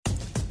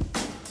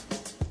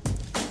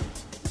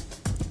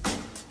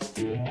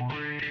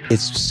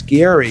It's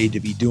scary to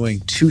be doing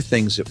two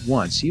things at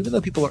once, even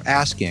though people are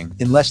asking,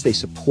 unless they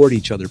support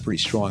each other pretty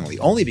strongly,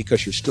 only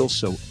because you're still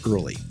so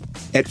early.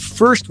 At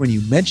first, when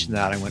you mentioned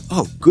that, I went,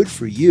 oh, good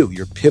for you.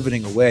 You're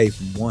pivoting away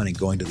from one and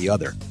going to the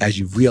other as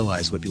you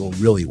realize what people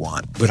really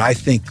want. But I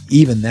think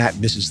even that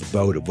misses the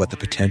boat of what the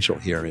potential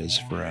here is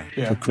for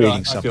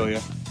creating something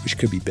which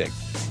could be big.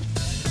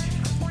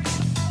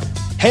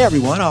 Hey,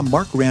 everyone, I'm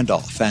Mark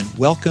Randolph, and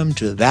welcome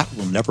to That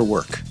Will Never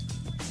Work.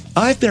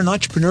 I've been an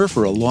entrepreneur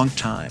for a long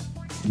time.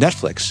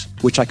 Netflix,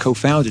 which I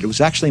co-founded, was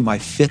actually my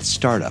fifth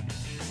startup.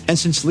 And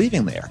since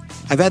leaving there,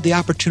 I've had the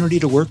opportunity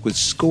to work with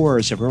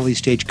scores of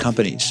early-stage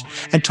companies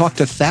and talk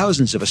to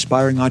thousands of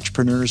aspiring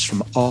entrepreneurs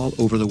from all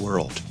over the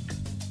world.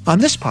 On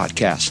this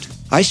podcast,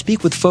 I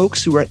speak with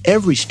folks who are at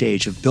every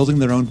stage of building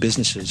their own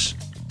businesses,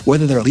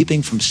 whether they're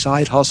leaping from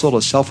side hustle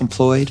to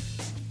self-employed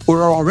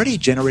or are already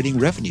generating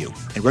revenue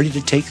and ready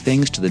to take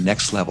things to the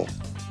next level.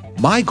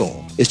 My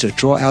goal is to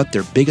draw out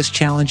their biggest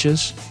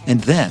challenges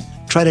and then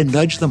try to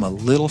nudge them a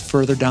little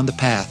further down the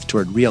path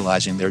toward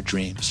realizing their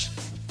dreams.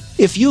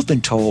 If you've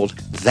been told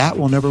that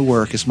will never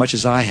work as much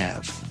as I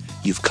have,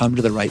 you've come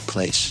to the right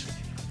place.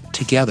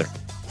 Together,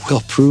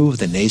 we'll prove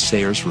the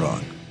naysayers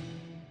wrong.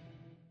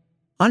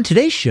 On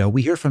today's show,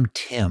 we hear from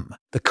Tim,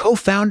 the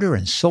co-founder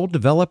and sole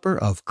developer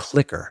of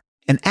Clicker,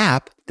 an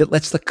app that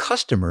lets the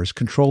customers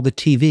control the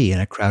TV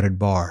in a crowded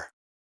bar.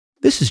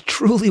 This is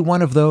truly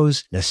one of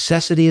those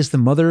necessity is the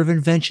mother of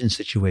invention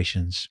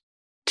situations.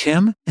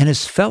 Tim and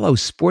his fellow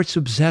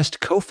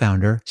sports-obsessed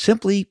co-founder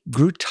simply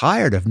grew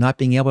tired of not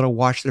being able to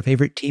watch their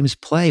favorite teams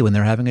play when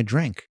they're having a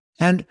drink.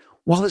 And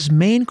while his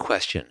main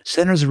question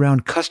centers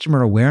around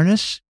customer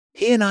awareness,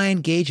 he and I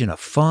engage in a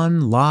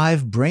fun,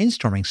 live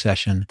brainstorming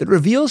session that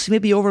reveals he may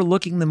be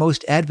overlooking the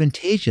most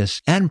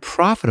advantageous and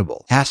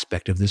profitable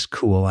aspect of this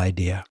cool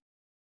idea.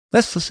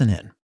 Let's listen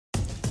in.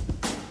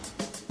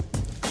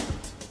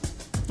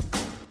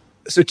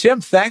 So,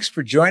 Tim, thanks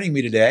for joining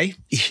me today.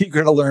 You're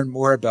going to learn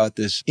more about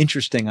this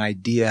interesting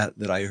idea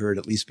that I heard,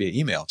 at least via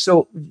email.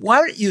 So why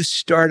don't you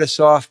start us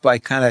off by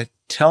kind of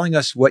telling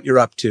us what you're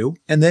up to,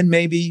 and then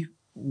maybe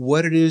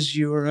what it is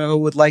you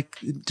would like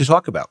to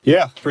talk about.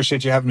 Yeah,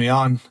 appreciate you having me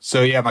on.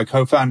 So yeah, my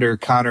co-founder,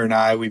 Connor, and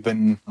I, we've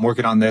been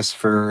working on this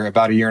for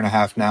about a year and a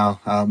half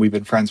now. We've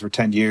been friends for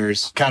 10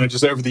 years. Kind of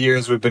just over the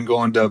years, we've been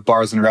going to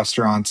bars and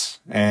restaurants,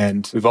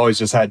 and we've always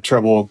just had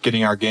trouble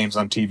getting our games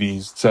on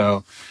TVs.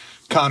 So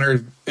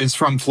Connor is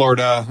from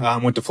Florida,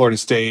 went to Florida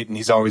State, and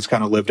he's always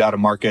kind of lived out of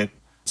market.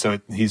 So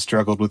he's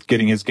struggled with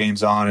getting his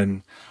games on.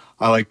 And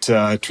I like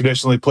to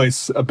traditionally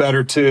place a bet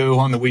or two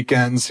on the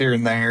weekends here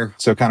and there.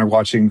 So kind of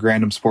watching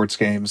random sports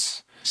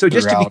games. So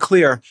just to be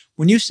clear,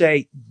 when you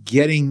say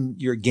getting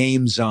your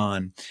games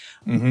on,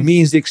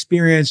 means the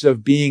experience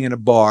of being in a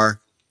bar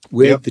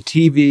with the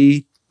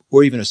TV,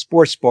 or even a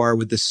sports bar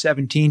with the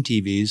 17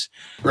 TVs.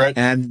 Right.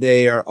 And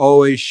they are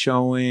always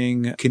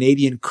showing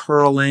Canadian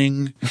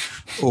curling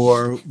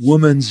or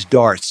women's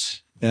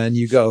darts. And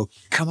you go,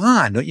 come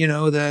on, don't you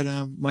know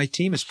that my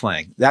team is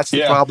playing? That's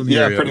the problem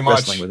you're pretty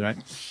wrestling much with, right?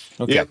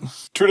 Okay. Yeah.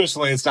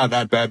 Traditionally, it's not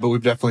that bad, but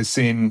we've definitely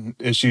seen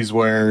issues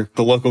where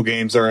the local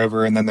games are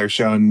over and then they're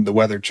showing the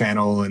Weather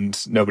Channel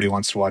and nobody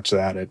wants to watch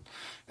that at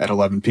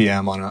 11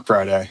 p.m. on a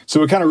Friday. So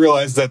we kind of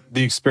realized that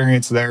the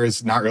experience there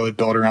is not really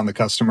built around the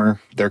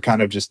customer. They're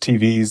kind of just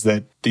TVs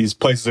that these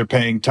places are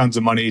paying tons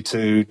of money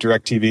to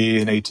DirecTV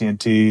and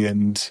AT&T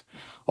and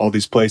all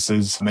these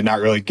places and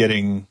not really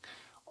getting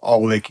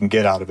all they can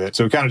get out of it.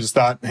 So we kind of just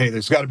thought, hey,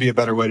 there's got to be a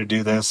better way to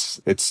do this.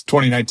 It's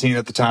 2019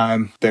 at the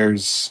time.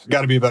 There's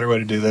got to be a better way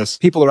to do this.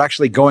 People are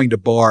actually going to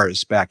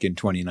bars back in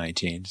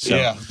 2019. So.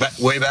 Yeah,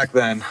 way back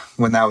then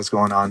when that was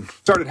going on.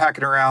 Started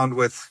hacking around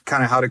with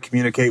kind of how to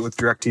communicate with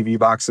DirecTV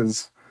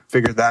boxes,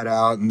 figured that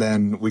out, and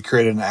then we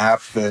created an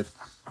app that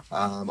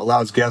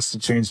allows guests to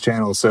change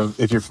channels. So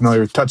if you're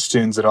familiar with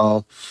TouchTunes at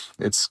all,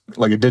 it's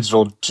like a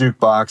digital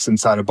jukebox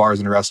inside of bars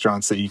and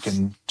restaurants that you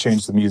can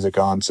change the music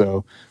on.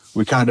 So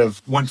we kind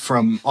of went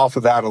from off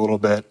of that a little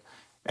bit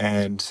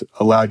and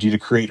allowed you to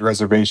create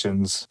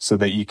reservations so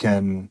that you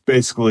can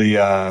basically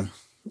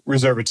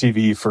reserve a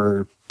TV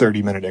for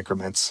 30-minute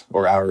increments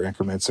or hour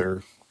increments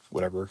or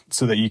whatever,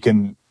 so that you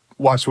can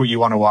watch what you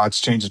want to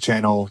watch, change the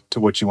channel to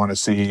what you want to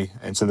see,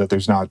 and so that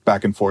there's not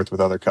back and forth with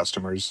other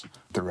customers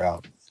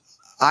throughout.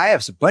 I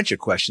have a bunch of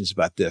questions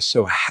about this.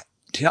 So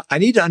I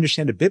need to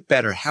understand a bit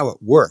better how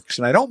it works.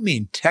 And I don't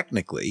mean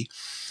technically.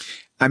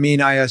 I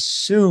mean, I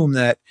assume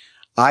that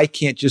I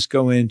can't just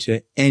go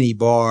into any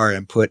bar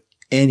and put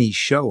any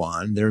show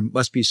on. There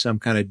must be some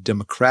kind of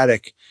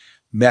democratic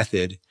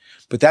method,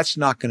 but that's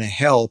not going to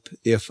help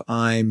if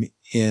I'm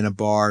in a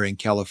bar in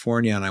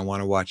California and I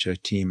want to watch a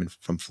team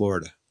from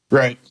Florida.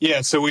 Right.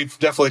 Yeah. So we've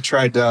definitely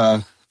tried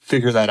to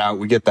figure that out.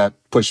 We get that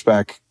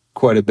pushback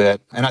quite a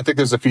bit. And I think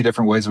there's a few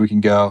different ways we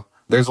can go.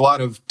 There's a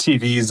lot of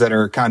TVs that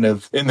are kind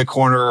of in the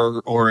corner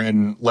or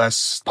in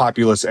less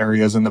populous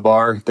areas in the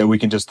bar that we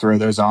can just throw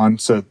those on.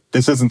 So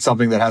this isn't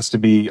something that has to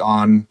be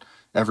on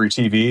every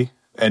TV.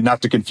 And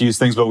not to confuse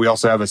things, but we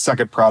also have a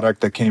second product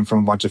that came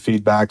from a bunch of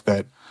feedback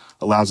that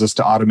allows us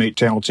to automate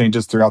channel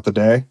changes throughout the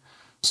day.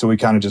 So we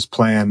kind of just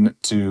plan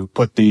to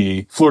put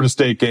the Florida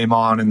State game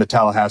on in the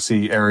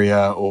Tallahassee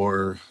area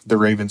or the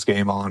Ravens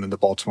game on in the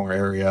Baltimore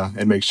area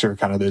and make sure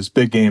kind of those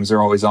big games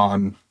are always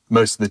on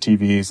most of the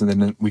TVs. And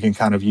then we can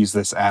kind of use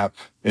this app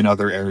in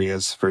other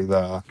areas for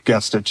the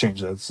guests to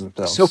change those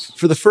themselves. So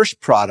for the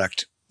first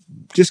product,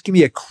 just give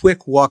me a quick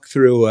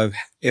walkthrough of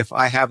if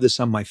I have this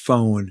on my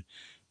phone,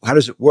 how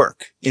does it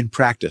work in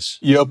practice?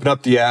 You open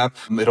up the app,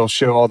 it'll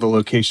show all the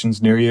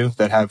locations near you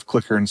that have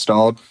Clicker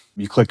installed.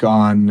 You click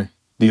on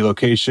the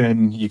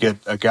location, you get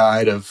a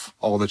guide of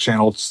all the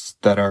channels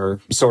that are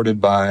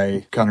sorted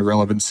by kind of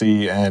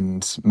relevancy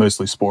and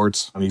mostly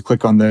sports. You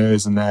click on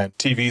those, and then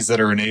TVs that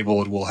are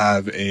enabled will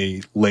have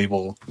a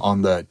label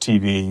on the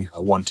TV,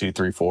 1, 2,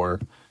 3, 4,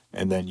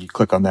 and then you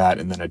click on that,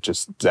 and then it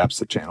just zaps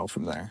the channel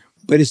from there.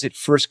 But is it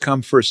first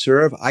come, first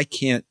serve? I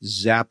can't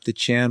zap the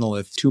channel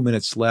if 2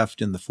 minutes left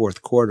in the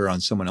fourth quarter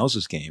on someone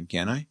else's game,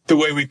 can I? The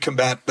way we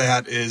combat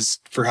that is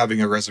for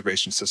having a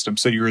reservation system.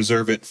 So you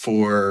reserve it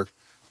for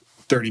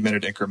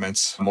 30-minute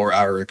increments, more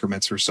hour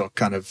increments. We're still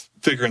kind of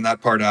figuring that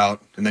part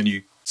out. And then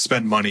you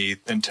spend money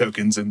and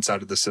tokens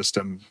inside of the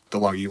system the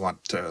longer you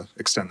want to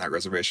extend that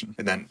reservation.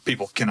 And then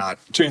people cannot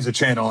change the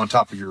channel on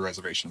top of your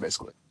reservation,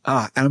 basically.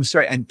 And I'm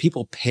sorry, and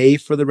people pay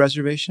for the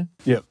reservation?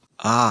 Yep.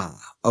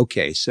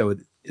 Okay. So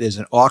there's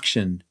an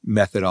auction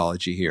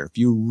methodology here. If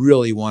you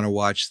really want to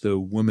watch the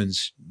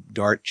women's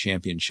dart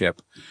championship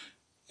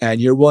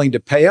and you're willing to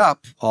pay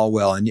up, all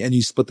well, and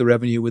you split the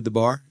revenue with the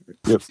bar?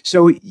 Yep.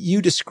 So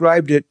you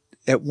described it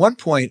at one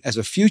point as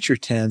a future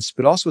tense,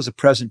 but also as a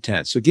present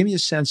tense. So give me a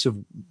sense of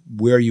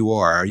where you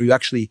are. Are you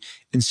actually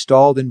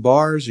installed in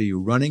bars? Are you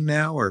running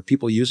now? Are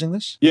people using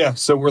this? Yeah.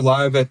 So we're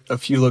live at a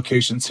few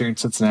locations here in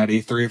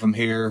Cincinnati, 3 of them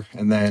here,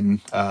 and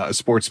then a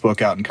sports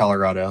book out in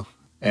Colorado.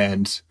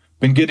 And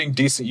been getting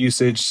decent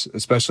usage,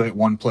 especially at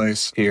one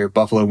place here,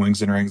 Buffalo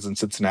Wings and Rings in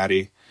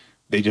Cincinnati.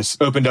 They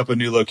just opened up a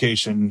new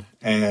location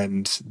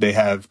and they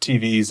have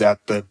TVs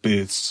at the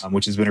booths,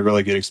 which has been a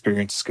really good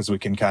experience because we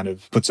can kind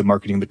of put some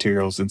marketing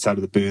materials inside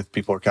of the booth.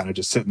 People are kind of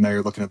just sitting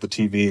there looking at the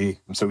TV.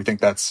 And so we think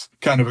that's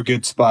kind of a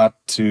good spot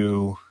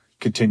to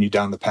continue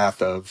down the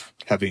path of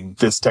having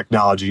this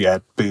technology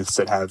at booths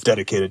that have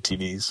dedicated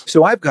TVs.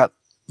 So I've got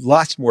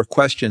lots more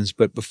questions,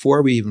 but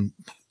before we even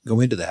go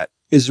into that,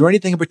 is there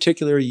anything in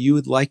particular you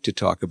would like to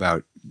talk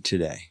about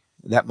today?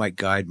 That might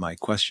guide my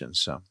questions.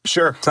 So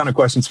sure. Ton of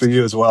questions for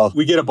you as well.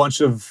 We get a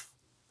bunch of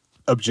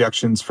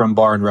objections from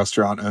bar and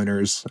restaurant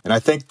owners. And I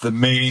think the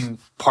main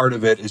part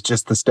of it is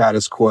just the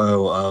status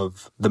quo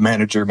of the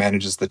manager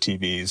manages the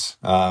TVs.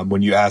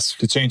 When you ask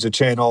to change the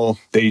channel,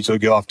 they usually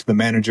go off to the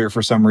manager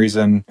for some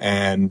reason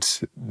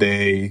and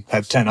they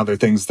have 10 other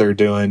things they're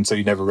doing. So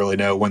you never really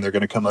know when they're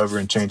going to come over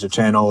and change a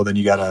channel. Then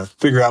you got to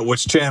figure out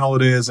which channel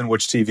it is and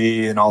which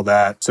TV and all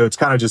that. So it's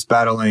kind of just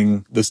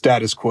battling the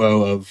status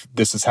quo of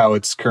this is how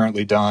it's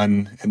currently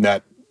done and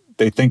that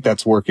they think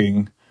that's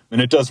working. And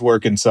it does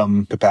work in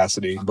some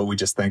capacity, but we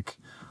just think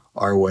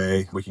our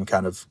way, we can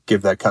kind of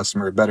give that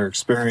customer a better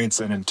experience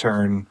and in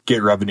turn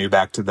get revenue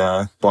back to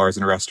the bars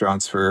and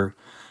restaurants for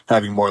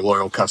having more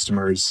loyal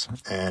customers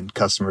and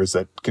customers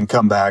that can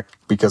come back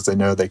because they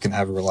know they can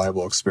have a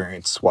reliable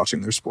experience watching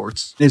their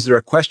sports. is there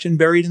a question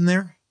buried in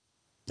there?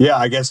 Yeah,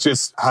 I guess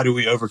just how do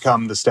we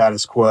overcome the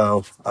status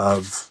quo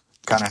of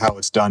kind of how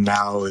it's done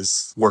now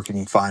is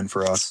working fine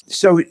for us.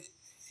 So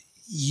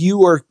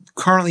you are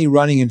currently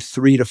running in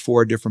 3 to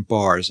 4 different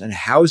bars, and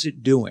how's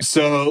it doing?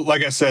 So,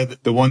 like I said,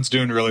 the one's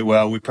doing really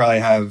well. We probably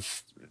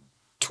have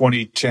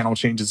 20 channel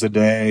changes a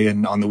day,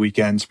 and on the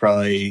weekends,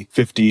 probably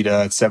 50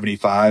 to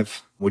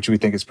 75, which we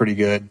think is pretty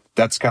good.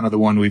 That's kind of the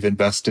one we've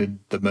invested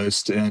the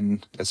most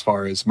in as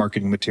far as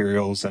marketing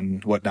materials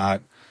and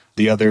whatnot.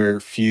 The other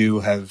few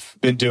have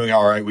been doing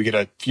all right. We get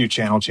a few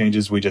channel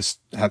changes. We just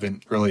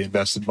haven't really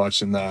invested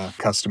much in the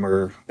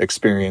customer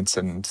experience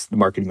and the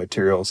marketing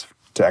materials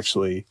to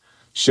actually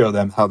show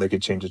them how they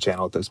could change a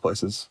channel at those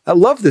places. I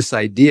love this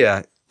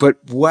idea, but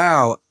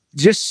wow,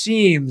 just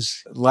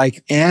seems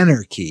like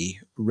anarchy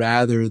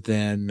rather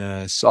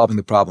than solving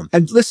the problem.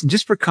 And listen,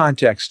 just for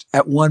context,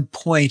 at one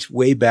point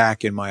way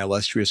back in my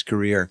illustrious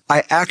career,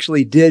 I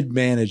actually did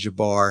manage a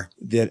bar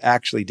that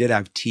actually did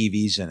have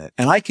TVs in it.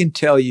 And I can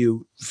tell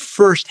you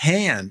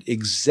firsthand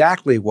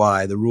exactly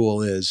why the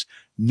rule is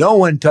no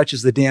one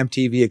touches the damn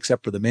TV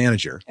except for the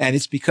manager. And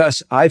it's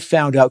because I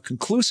found out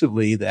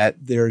conclusively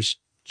that there's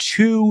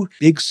 2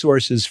 big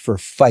sources for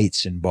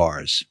fights in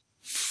bars.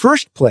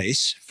 First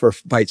place for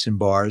fights in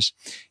bars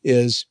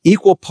is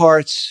equal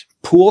parts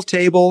pool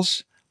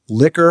tables,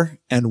 liquor,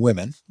 and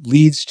women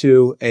leads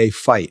to a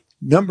fight.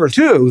 Number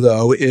 2,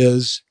 though,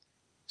 is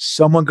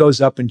someone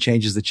goes up and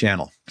changes the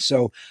channel.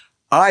 So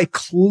I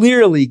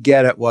clearly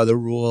get it why the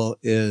rule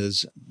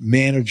is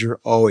manager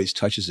always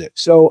touches it.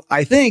 So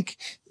I think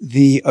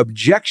the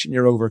objection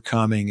you're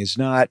overcoming is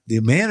not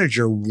the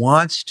manager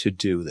wants to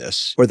do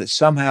this, or that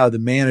somehow the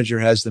manager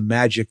has the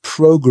magic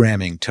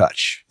programming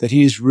touch, that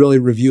he's really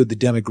reviewed the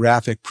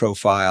demographic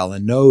profile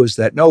and knows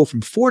that, no,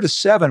 from 4 to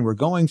 7, we're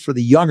going for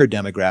the younger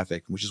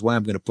demographic, which is why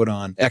I'm going to put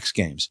on X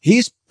Games.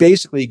 He's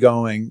basically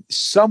going,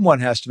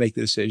 someone has to make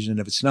the decision, and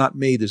if it's not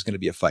me, there's going to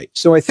be a fight.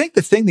 So I think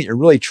the thing that you're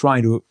really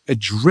trying to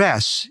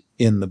address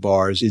in the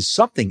bars is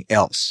something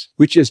else,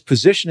 which is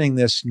positioning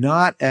this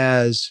not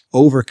as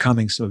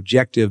overcoming some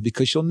objective,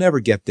 because you'll never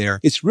get there.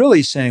 It's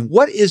really saying,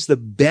 what is the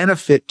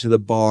benefit to the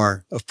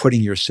bar of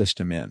putting your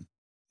system in,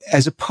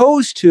 as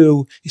opposed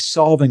to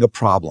solving a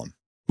problem,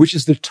 which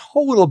is the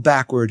total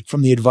backward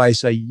from the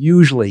advice I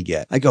usually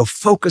get. I go,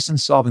 focus on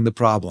solving the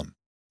problem.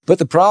 But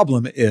the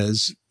problem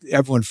is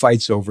everyone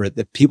fights over it,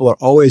 that people are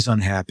always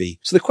unhappy.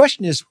 So the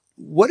question is,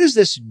 what does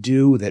this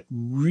do that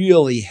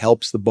really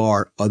helps the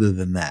bar other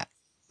than that?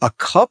 A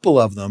couple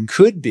of them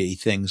could be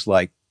things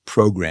like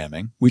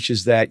programming, which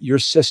is that your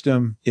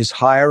system is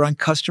higher on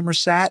customer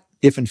sat,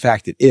 if in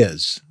fact it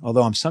is.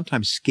 Although I'm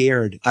sometimes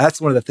scared. That's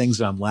one of the things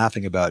that I'm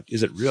laughing about.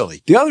 Is it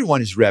really? The other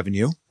one is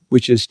revenue,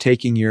 which is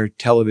taking your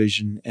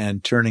television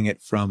and turning it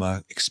from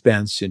an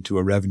expense into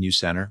a revenue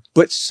center.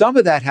 But some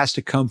of that has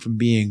to come from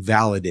being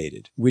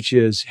validated, which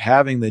is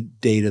having the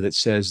data that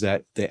says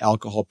that the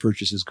alcohol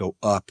purchases go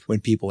up when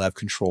people have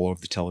control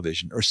over the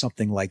television, or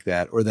something like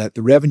that, or that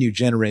the revenue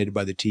generated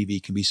by the TV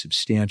can be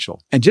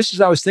substantial. And just as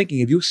I was thinking,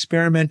 have you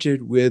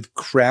experimented with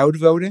crowd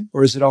voting,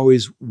 or is it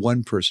always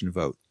one person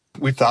vote?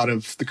 We thought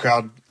of the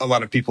crowd. A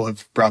lot of people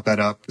have brought that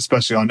up,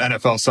 especially on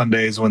NFL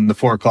Sundays when the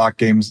 4:00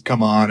 games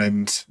come on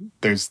and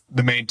there's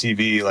the main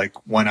TV. Like,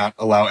 why not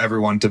allow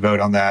everyone to vote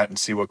on that and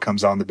see what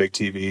comes on the big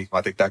TV?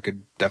 I think that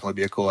could definitely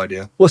be a cool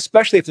idea. Well,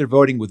 especially if they're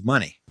voting with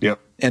money.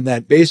 Yep. And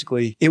that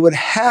basically it would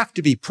have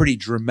to be pretty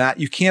dramatic.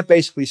 You can't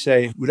basically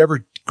say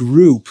whatever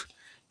group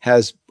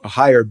has a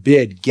higher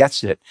bid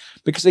gets it.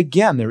 Because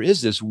again, there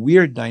is this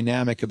weird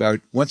dynamic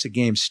about once a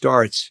game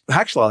starts.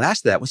 Actually, I'll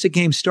ask that. Once a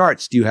game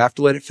starts, do you have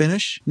to let it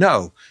finish?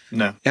 No.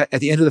 At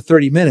the end of the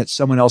 30 minutes,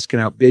 someone else can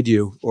outbid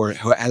you or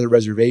has a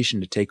reservation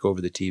to take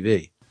over the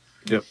TV.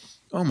 Yep.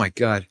 Oh my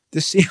God,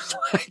 this seems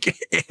like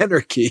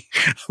anarchy.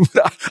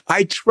 But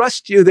I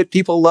trust you that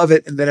people love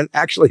it and that it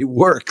actually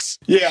works.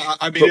 Yeah,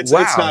 I mean, it's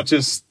not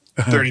just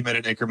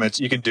 30-minute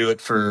increments. You can do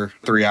it for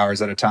 3 hours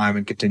at a time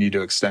and continue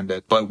to extend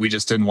it. But we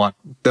just didn't want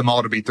them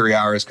all to be 3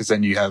 hours, because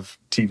then you have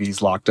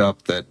TVs locked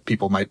up that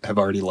people might have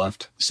already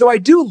left. So I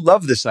do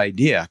love this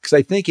idea, because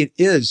I think it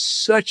is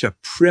such a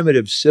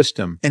primitive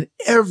system. And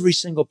every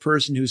single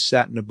person who's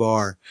sat in a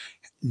bar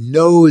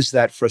knows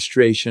that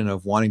frustration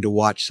of wanting to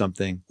watch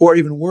something. Or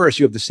even worse,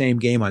 you have the same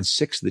game on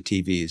 6 of the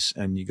TVs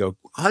and you go,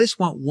 I just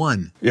want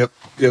one. Yep.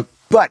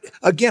 But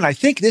again, I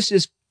think this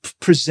is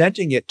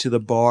presenting it to the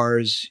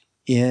bars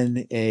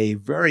in a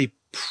very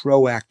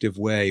proactive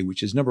way,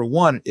 which is, number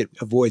one, it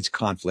avoids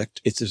conflict.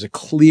 There's a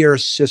clear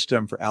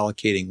system for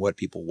allocating what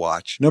people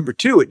watch. Number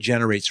two, it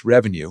generates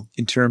revenue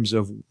in terms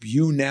of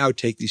you now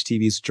take these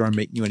TVs which aren't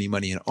making you any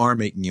money and are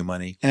making you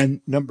money. And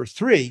number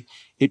three,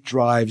 it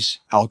drives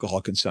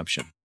alcohol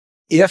consumption.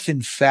 If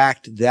in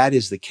fact that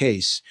is the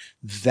case,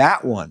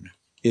 that one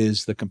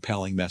is the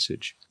compelling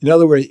message. In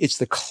other words, it's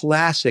the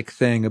classic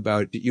thing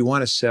about you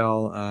want to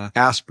sell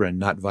aspirin,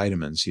 not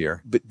vitamins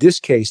here. But this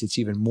case, it's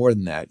even more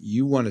than that.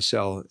 You want to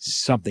sell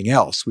something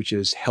else, which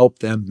is help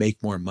them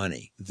make more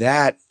money.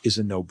 That is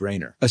a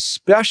no-brainer,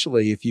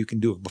 especially if you can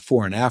do a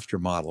before and after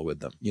model with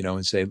them,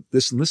 and say,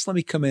 listen, let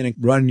me come in and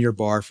run your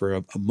bar for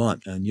a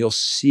month and you'll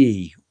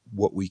see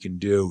what we can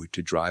do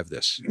to drive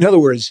this. In other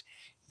words,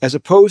 as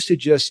opposed to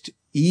just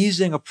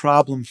easing a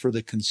problem for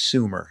the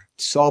consumer,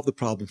 solve the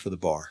problem for the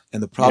bar.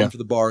 And the problem for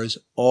the bar is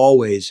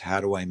always,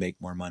 how do I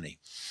make more money?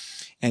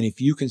 And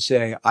if you can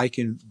say, I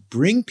can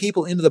bring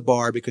people into the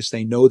bar because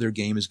they know their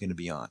game is going to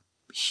be on,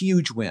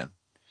 huge win.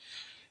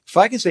 If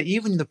I can say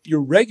even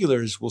your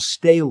regulars will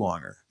stay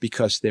longer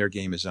because their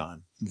game is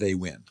on, they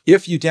win.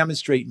 If you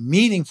demonstrate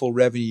meaningful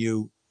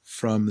revenue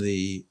from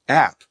the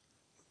app,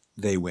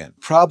 they win.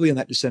 Probably in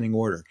that descending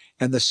order.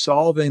 And the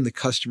solving the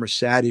customer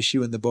sat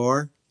issue in the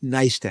bar,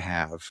 nice to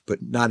have, but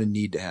not a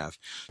need to have.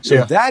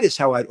 So that is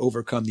how I'd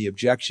overcome the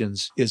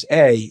objections is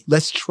A,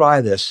 let's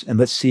try this and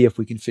let's see if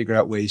we can figure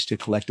out ways to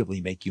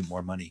collectively make you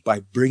more money by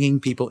bringing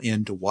people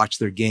in to watch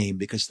their game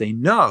because they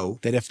know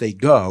that if they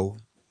go,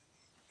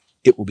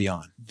 it will be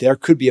on. There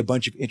could be a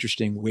bunch of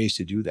interesting ways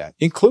to do that,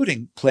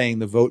 including playing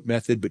the vote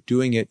method, but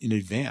doing it in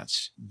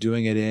advance,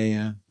 doing it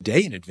a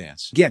day in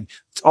advance. Again,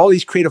 it's all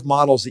these creative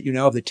models that you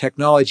know have the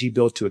technology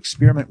built to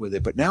experiment with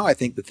it. But now I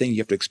think the thing you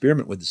have to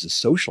experiment with is a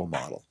social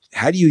model.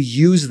 How do you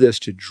use this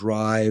to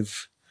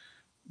drive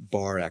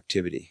bar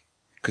activity?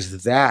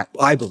 Because that,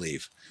 I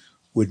believe,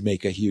 would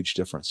make a huge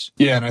difference.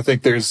 Yeah, and I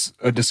think there's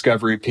a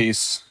discovery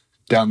piece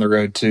down the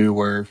road too,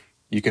 where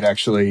you could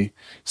actually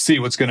see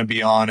what's going to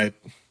be on at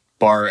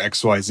bar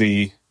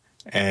XYZ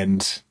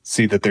and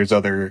see that there's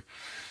other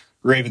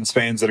Ravens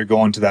fans that are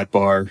going to that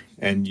bar,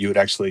 and you would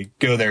actually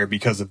go there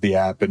because of the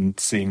app and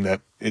seeing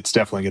that it's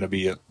definitely going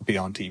to be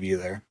on TV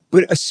there.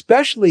 But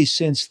especially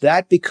since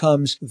that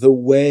becomes the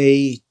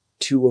way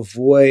to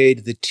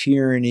avoid the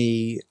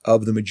tyranny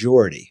of the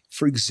majority.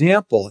 For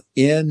example,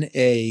 in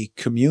a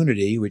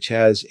community which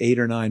has 8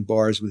 or 9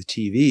 bars with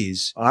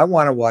TVs, I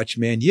want to watch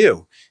Man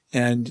U.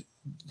 And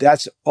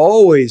that's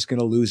always going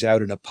to lose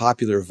out in a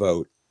popular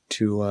vote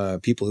to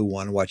people who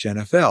want to watch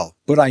NFL.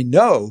 But I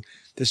know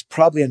there's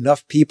probably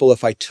enough people,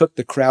 if I took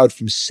the crowd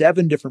from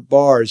 7 different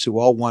bars who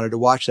all wanted to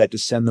watch that, to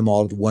send them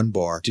all to one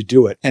bar to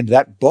do it. And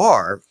that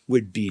bar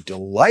would be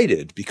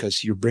delighted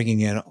because you're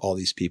bringing in all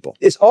these people.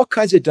 There's all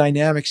kinds of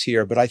dynamics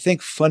here, but I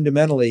think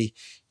fundamentally,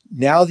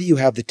 now that you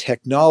have the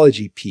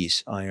technology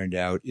piece ironed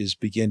out, is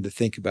begin to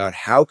think about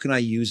how can I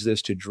use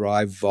this to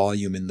drive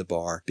volume in the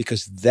bar?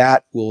 Because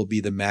that will be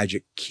the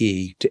magic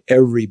key to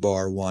every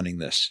bar wanting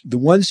this. The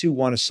ones who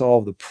want to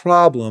solve the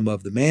problem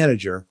of the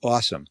manager,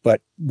 awesome,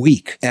 but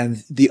weak.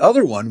 And the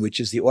other one, which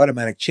is the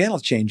automatic channel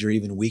changer,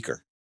 even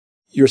weaker.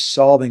 You're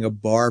solving a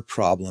bar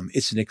problem.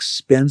 It's an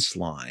expense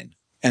line.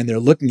 And they're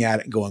looking at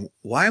it and going,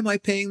 why am I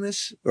paying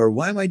this? Or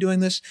why am I doing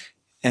this?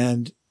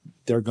 And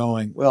they're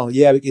going, well,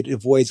 yeah, it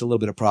avoids a little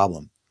bit of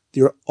problem.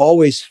 You're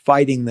always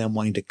fighting them,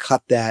 wanting to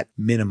cut that,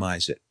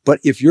 minimize it. But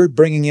if you're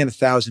bringing in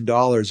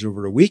 $1,000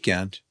 over a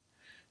weekend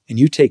and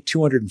you take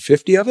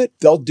 250 of it,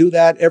 they'll do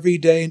that every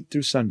day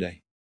through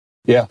Sunday.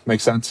 Yeah,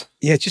 makes sense.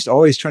 Yeah, it's just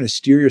always trying to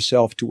steer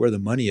yourself to where the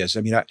money is.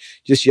 I mean,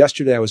 just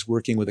yesterday I was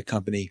working with a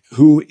company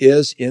who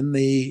is in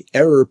the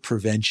error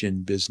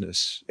prevention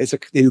business. They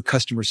do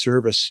customer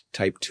service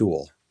type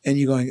tool. And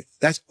you're going,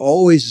 that's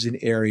always an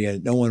area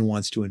no one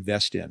wants to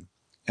invest in.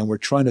 And we're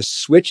trying to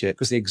switch it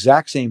because the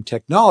exact same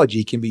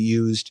technology can be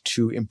used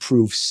to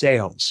improve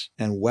sales.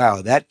 And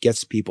wow, that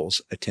gets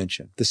people's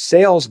attention. The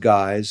sales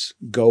guys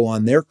go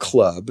on their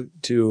club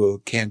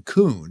to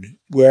Cancun,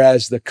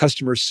 whereas the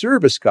customer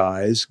service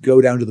guys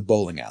go down to the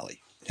bowling alley.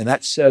 And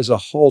that says a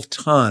whole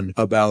ton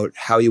about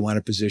how you want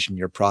to position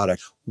your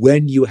product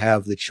when you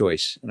have the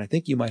choice. And I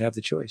think you might have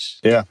the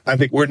choice. Yeah, I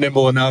think we're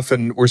nimble enough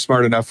and we're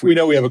smart enough. We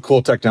know we have a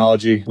cool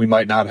technology. We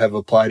might not have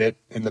applied it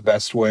in the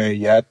best way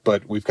yet,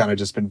 but we've kind of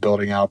just been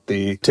building out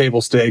the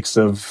table stakes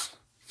of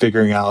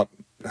figuring out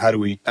how do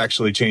we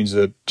actually change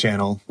the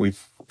channel.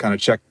 We've kind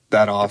of checked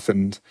that off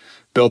and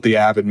built the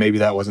app, and maybe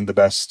that wasn't the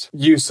best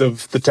use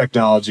of the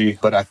technology,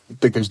 but I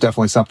think there's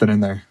definitely something in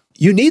there.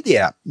 You need the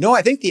app. No,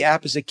 I think the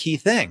app is a key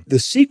thing. The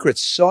secret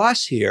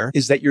sauce here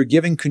is that you're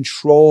giving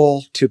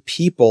control to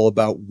people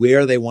about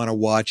where they want to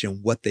watch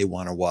and what they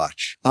want to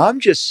watch.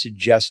 I'm just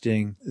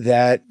suggesting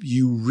that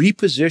you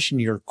reposition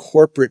your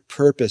corporate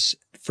purpose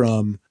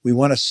from we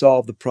want to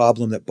solve the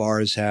problem that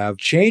bars have,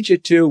 change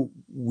it to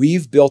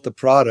we've built a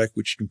product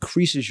which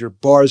increases your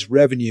bar's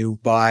revenue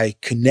by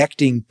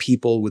connecting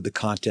people with the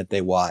content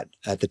they want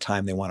at the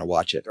time they want to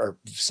watch it or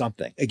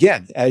something.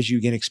 Again, as you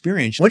gain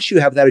experience, once you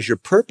have that as your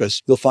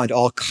purpose, you'll find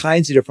all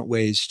kinds of different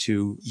ways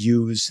to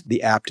use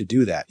the app to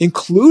do that,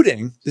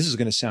 including, this is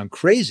going to sound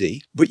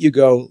crazy, but you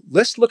go,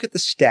 let's look at the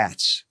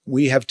stats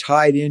we have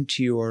tied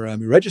into your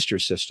register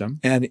system.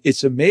 And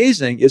it's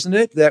amazing, isn't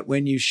it, that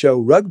when you show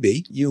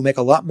rugby, you make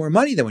a lot more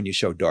money than when you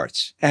show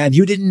darts. And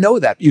you didn't know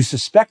that. You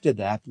suspected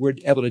that. We're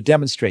able to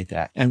demonstrate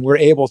that. And we're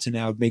able to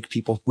now make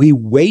people, we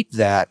weight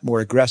that more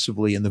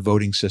aggressively in the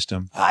voting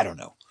system. I don't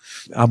know.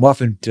 I'm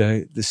often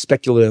the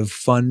speculative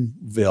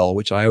funville,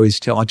 which I always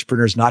tell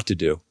entrepreneurs not to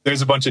do.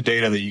 There's a bunch of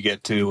data that you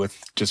get to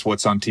with just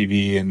what's on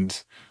TV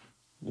and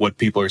what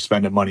people are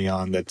spending money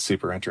on that's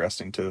super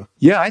interesting too.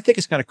 Yeah, I think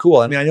it's kind of cool.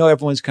 I mean, I know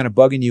everyone's kind of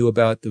bugging you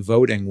about the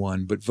voting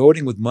one, but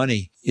voting with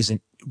money is a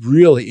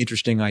really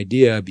interesting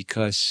idea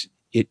because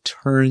it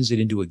turns it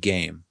into a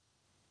game.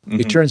 Mm-hmm.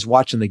 It turns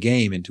watching the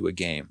game into a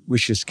game,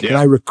 which is, can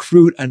I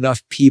recruit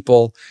enough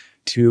people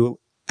to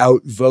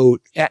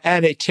outvote?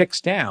 And it ticks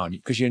down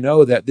because you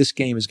know that this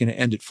game is going to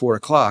end at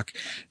 4:00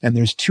 and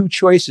there's 2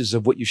 choices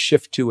of what you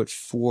shift to at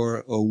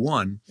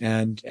 4:01.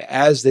 And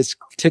as it's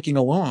ticking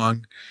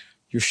along,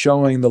 you're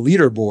showing the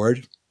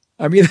leaderboard.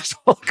 I mean, there's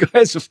all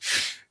kinds of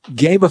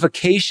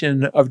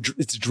gamification of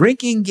it's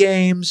drinking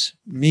games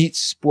meets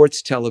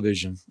sports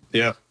television.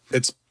 Yeah.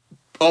 It's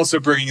also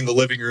bringing the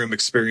living room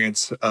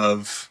experience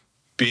of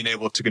being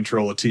able to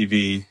control a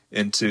TV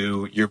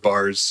into your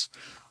bar's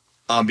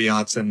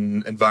ambiance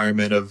and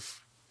environment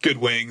of good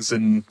wings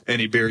and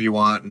any beer you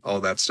want and all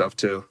that stuff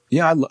too.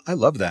 Yeah, I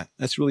love that.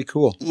 That's really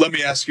cool. Let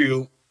me ask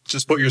you,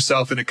 just put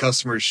yourself in a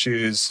customer's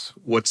shoes.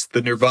 What's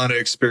the Nirvana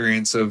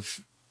experience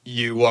of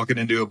you walking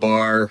into a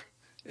bar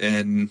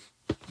in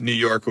New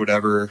York or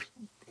whatever,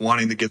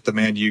 wanting to get the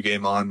Man U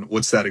game on?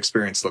 What's that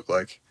experience look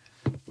like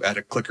at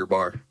a Clicker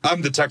bar?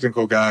 I'm the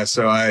technical guy,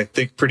 so I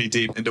think pretty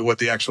deep into what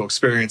the actual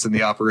experience and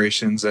the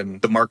operations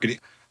and the marketing.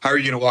 How are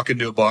you going to walk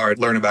into a bar and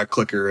learn about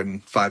Clicker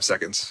in 5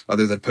 seconds,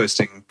 other than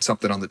posting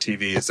something on the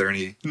TV? Is there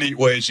any neat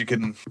ways you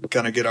can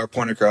kind of get our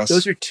point across?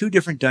 Those are 2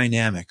 different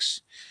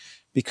dynamics.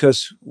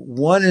 Because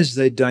one is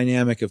the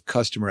dynamic of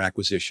customer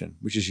acquisition,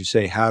 which is you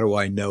say, how do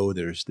I know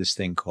there's this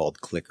thing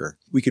called Clicker?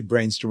 We could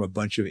brainstorm a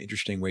bunch of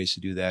interesting ways to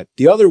do that.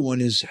 The other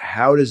one is,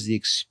 how does the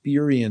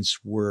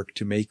experience work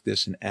to make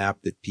this an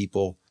app that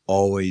people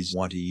always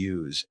want to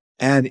use?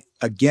 And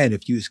again,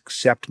 if you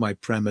accept my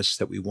premise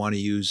that we want to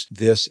use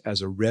this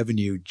as a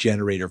revenue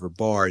generator for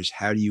bars,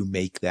 how do you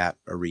make that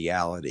a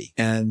reality?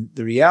 And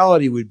the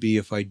reality would be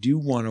if I do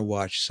want to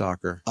watch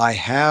soccer, I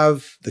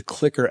have the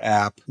Clicker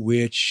app,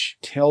 which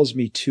tells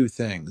me two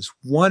things.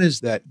 One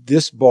is that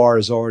this bar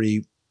is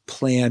already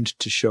planned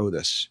to show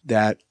this,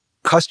 that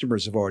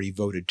customers have already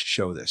voted to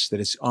show this, that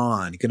it's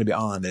going to be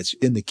on, that it's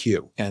in the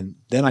queue. And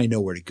then I know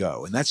where to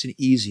go. And that's an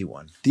easy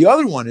one. The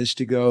other one is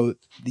to go,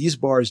 these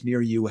bars near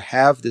you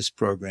have this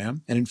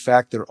program. And in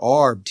fact, there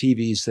are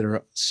TVs that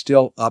are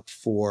still up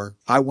for,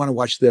 I want to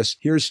watch this.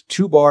 Here's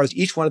 2 bars.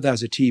 Each one of them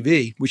has a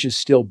TV, which is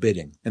still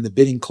bidding. And the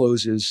bidding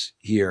closes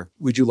here.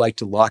 Would you like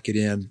to lock it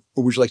in?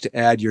 Or would you like to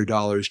add your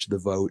dollars to the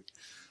vote,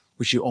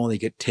 which you only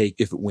take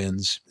if it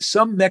wins?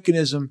 Some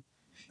mechanism.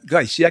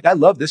 Guys, see, I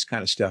love this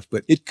kind of stuff,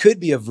 but it could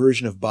be a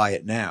version of Buy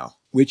It Now,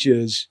 which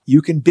is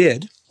you can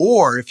bid,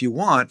 or if you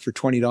want, for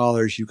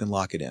 $20, you can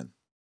lock it in.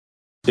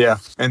 Yeah.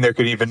 And there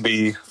could even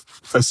be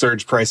a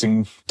surge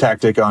pricing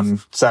tactic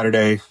on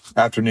Saturday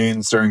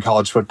afternoons during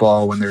college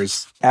football when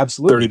there's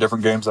 30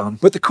 different games on.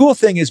 But the cool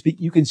thing is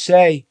you can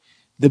say,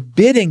 the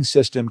bidding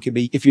system can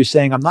be, if you're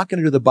saying, I'm not going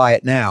to do the Buy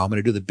It Now, I'm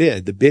going to do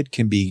the bid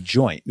can be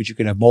joint, but you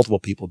can have multiple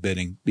people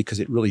bidding because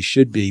it really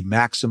should be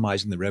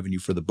maximizing the revenue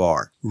for the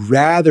bar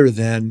rather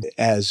than,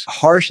 as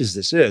harsh as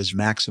this is,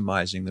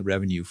 maximizing the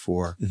revenue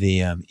for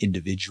the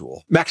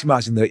individual,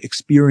 maximizing the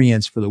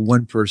experience for the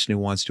one person who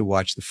wants to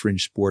watch the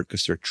fringe sport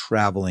because they're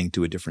traveling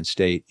to a different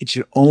state. That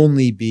should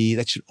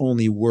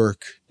only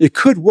work. It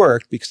could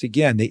work because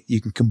again, you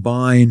can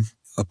combine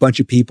a bunch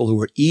of people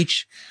who are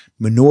each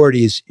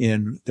minorities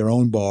in their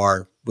own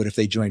bar, but if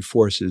they join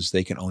forces,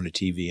 they can own a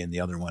TV in the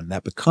other one.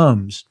 That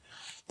becomes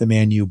the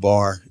Man U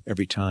bar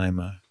every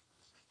time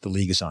the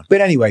league is on. But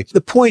anyway,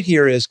 the point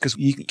here is, because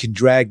you can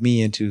drag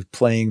me into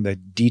playing the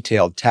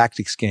detailed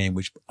tactics game,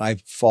 which I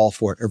fall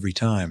for every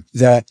time,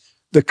 that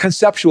the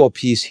conceptual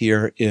piece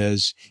here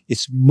is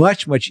it's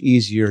much, much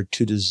easier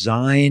to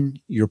design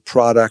your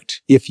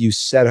product if you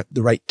set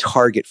the right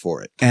target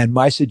for it. And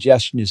my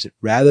suggestion is that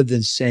rather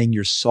than saying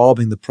you're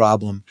solving the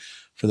problem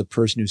for the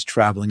person who's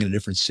traveling in a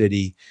different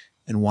city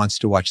and wants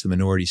to watch the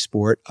minority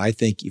sport, I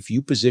think if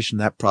you position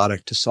that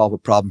product to solve a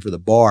problem for the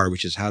bar,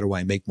 which is how do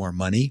I make more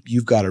money,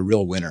 you've got a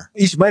real winner.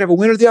 You might have a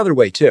winner the other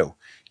way too.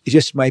 It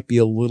just might be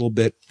a little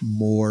bit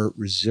more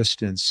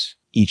resistance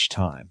each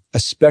time,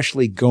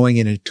 especially going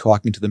in and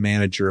talking to the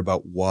manager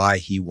about why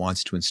he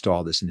wants to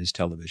install this in his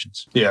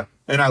televisions. Yeah.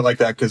 And I like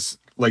that because,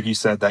 like you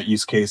said, that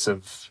use case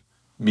of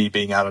me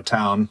being out of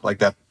town, like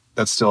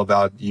that's still a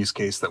valid use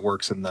case that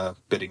works in the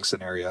bidding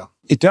scenario.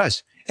 It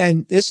does.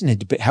 And isn't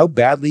it, how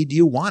badly do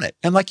you want it?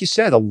 And like you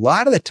said, a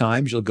lot of the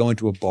times you'll go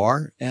into a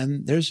bar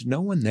and there's no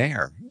one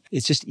there.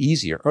 It's just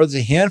easier. Or there's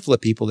a handful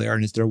of people there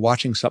and they're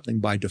watching something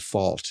by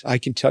default. I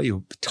can tell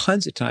you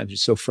tons of times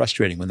it's so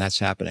frustrating when that's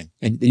happening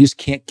and they just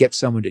can't get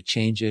someone to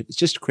change it. It's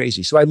just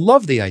crazy. So I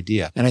love the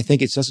idea. And I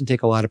think it doesn't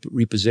take a lot of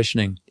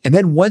repositioning. And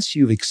then once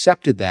you've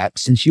accepted that,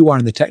 since you are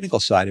on the technical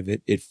side of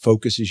it, it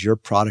focuses your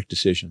product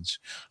decisions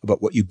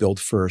about what you build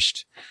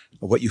first,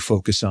 what you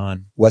focus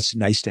on, what's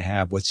nice to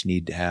have, what's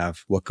need to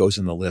have, what goes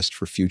in the list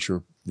for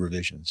future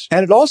revisions.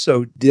 And it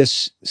also,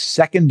 this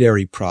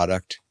secondary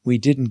product, we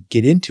didn't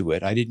get into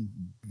it. I didn't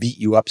beat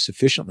you up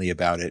sufficiently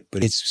about it,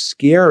 but it's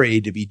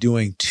scary to be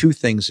doing 2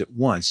 things at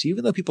once,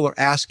 even though people are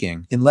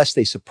asking, unless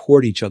they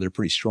support each other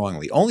pretty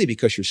strongly, only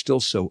because you're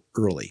still so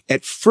early.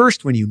 At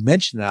first, when you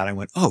mentioned that, I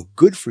went, oh,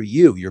 good for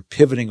you. You're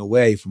pivoting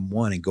away from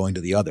one and going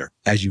to the other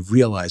as you've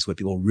realized what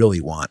people really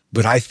want.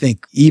 But I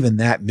think even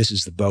that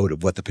misses the boat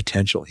of what the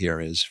potential here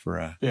is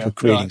for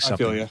creating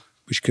something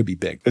which could be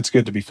big. It's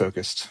good to be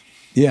focused.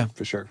 Yeah,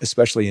 for sure.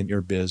 Especially in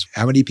your biz.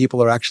 How many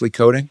people are actually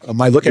coding? Am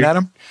I looking at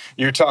them?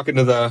 You're talking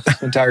to the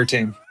entire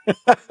team.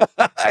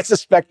 I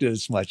suspected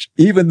as much.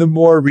 Even the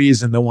more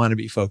reason they want to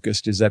be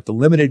focused is that the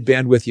limited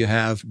bandwidth you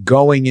have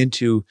going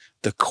into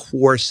the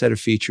core set of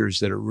features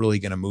that are really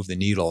going to move the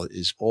needle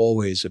is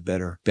always a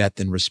better bet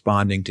than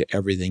responding to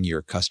everything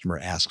your customer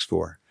asks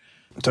for.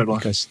 Totally.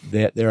 Because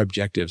their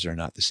objectives are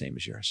not the same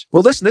as yours.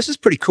 Well, listen, this is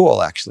pretty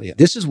cool, actually.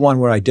 This is one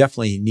where I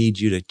definitely need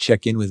you to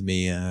check in with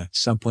me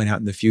some point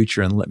out in the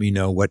future and let me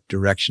know what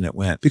direction it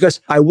went.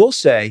 Because I will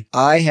say,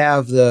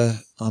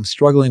 I'm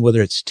struggling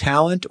whether it's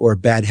talent or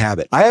bad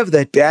habit. I have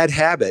that bad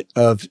habit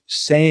of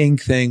saying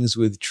things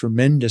with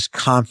tremendous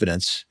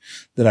confidence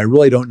that I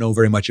really don't know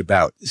very much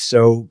about.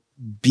 So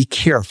be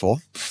careful.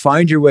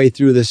 Find your way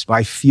through this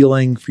by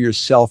feeling for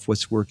yourself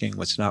what's working,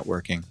 what's not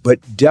working.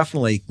 But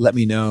definitely let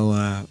me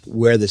know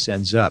where this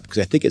ends up, because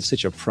I think it's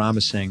such a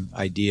promising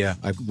idea.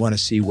 I want to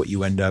see what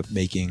you end up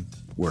making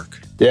work.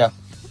 Yeah.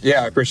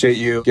 I appreciate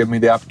you giving me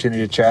the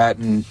opportunity to chat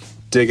and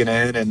digging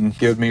in and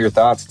giving me your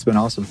thoughts. It's been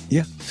awesome.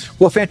 Yeah.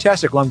 Well,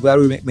 fantastic. Well, I'm glad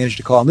we managed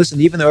to call. And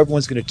listen, even though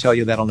everyone's going to tell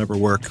you that'll never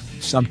work,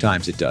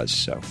 sometimes it does.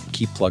 So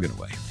keep plugging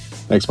away.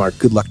 Thanks, Mark.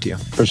 Good luck to you.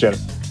 Appreciate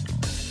it.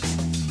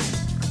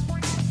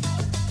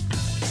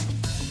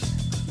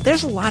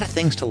 There's a lot of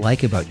things to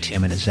like about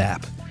Tim and his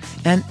app.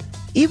 And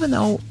even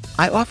though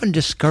I often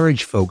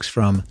discourage folks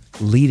from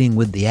leading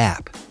with the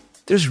app,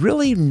 There's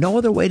really no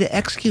other way to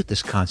execute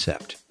this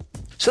concept.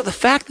 So the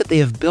fact that they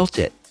have built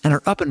it and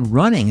are up and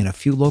running in a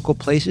few local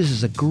places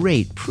is a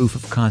great proof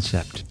of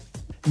concept.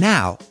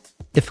 Now,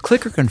 if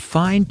Clicker can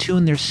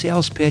fine-tune their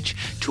sales pitch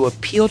to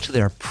appeal to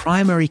their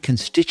primary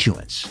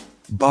constituents,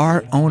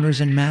 bar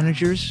owners and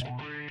managers,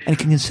 and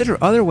can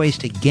consider other ways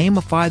to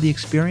gamify the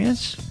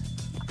experience,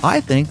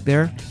 I think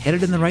they're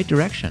headed in the right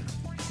direction.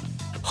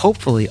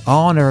 Hopefully,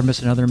 I'll never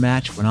miss another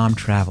match when I'm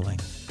traveling.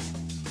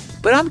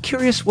 But I'm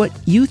curious what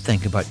you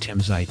think about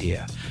Tim's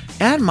idea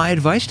and my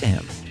advice to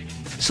him.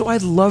 So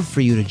I'd love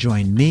for you to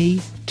join me,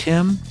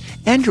 Tim,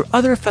 and your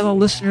other fellow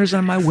listeners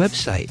on my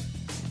website,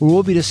 where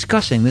we'll be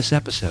discussing this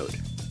episode.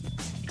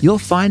 You'll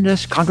find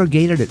us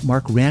congregated at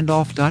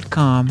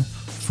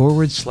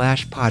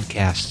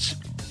markrandolph.com/podcasts.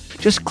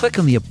 Just click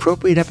on the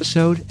appropriate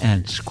episode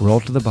and scroll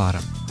to the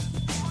bottom.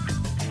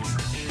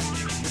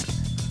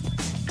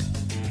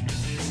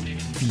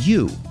 If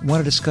you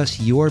want to discuss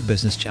your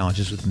business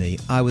challenges with me,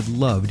 I would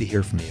love to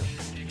hear from you.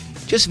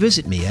 Just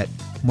visit me at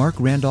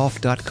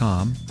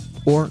markrandolph.com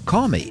or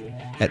call me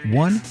at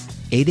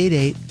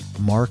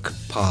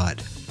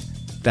 1-888-MARK-POD.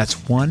 That's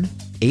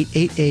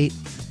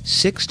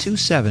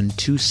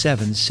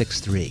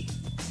 1-888-627-2763.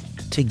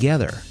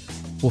 Together,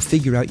 we'll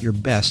figure out your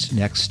best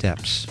next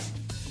steps.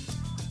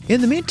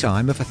 In the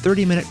meantime, if a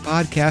 30-minute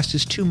podcast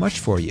is too much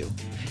for you,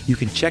 you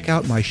can check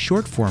out my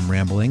short-form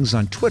ramblings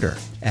on Twitter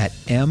at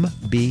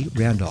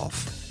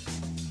MBRandolph.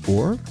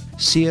 Or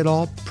see it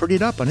all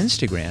prettied up on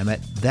Instagram at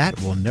That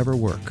Will Never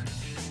Work.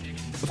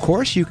 Of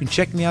course, you can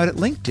check me out at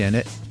LinkedIn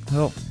at,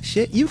 well,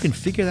 shit, you can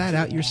figure that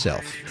out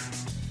yourself.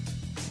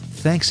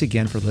 Thanks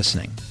again for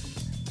listening.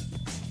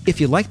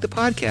 If you like the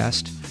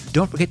podcast,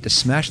 don't forget to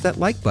smash that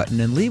like button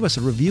and leave us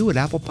a review at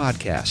Apple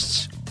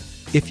Podcasts.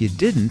 If you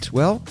didn't,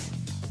 well,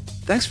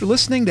 thanks for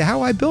listening to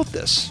how I built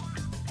this.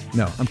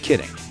 No, I'm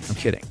kidding.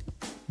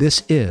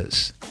 This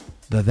is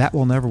the That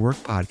Will Never Work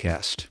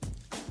podcast.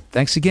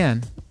 Thanks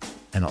again,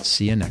 and I'll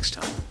see you next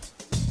time.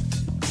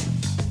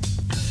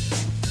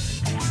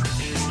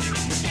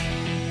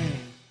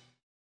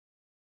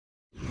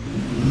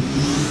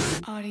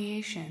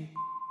 Audiation.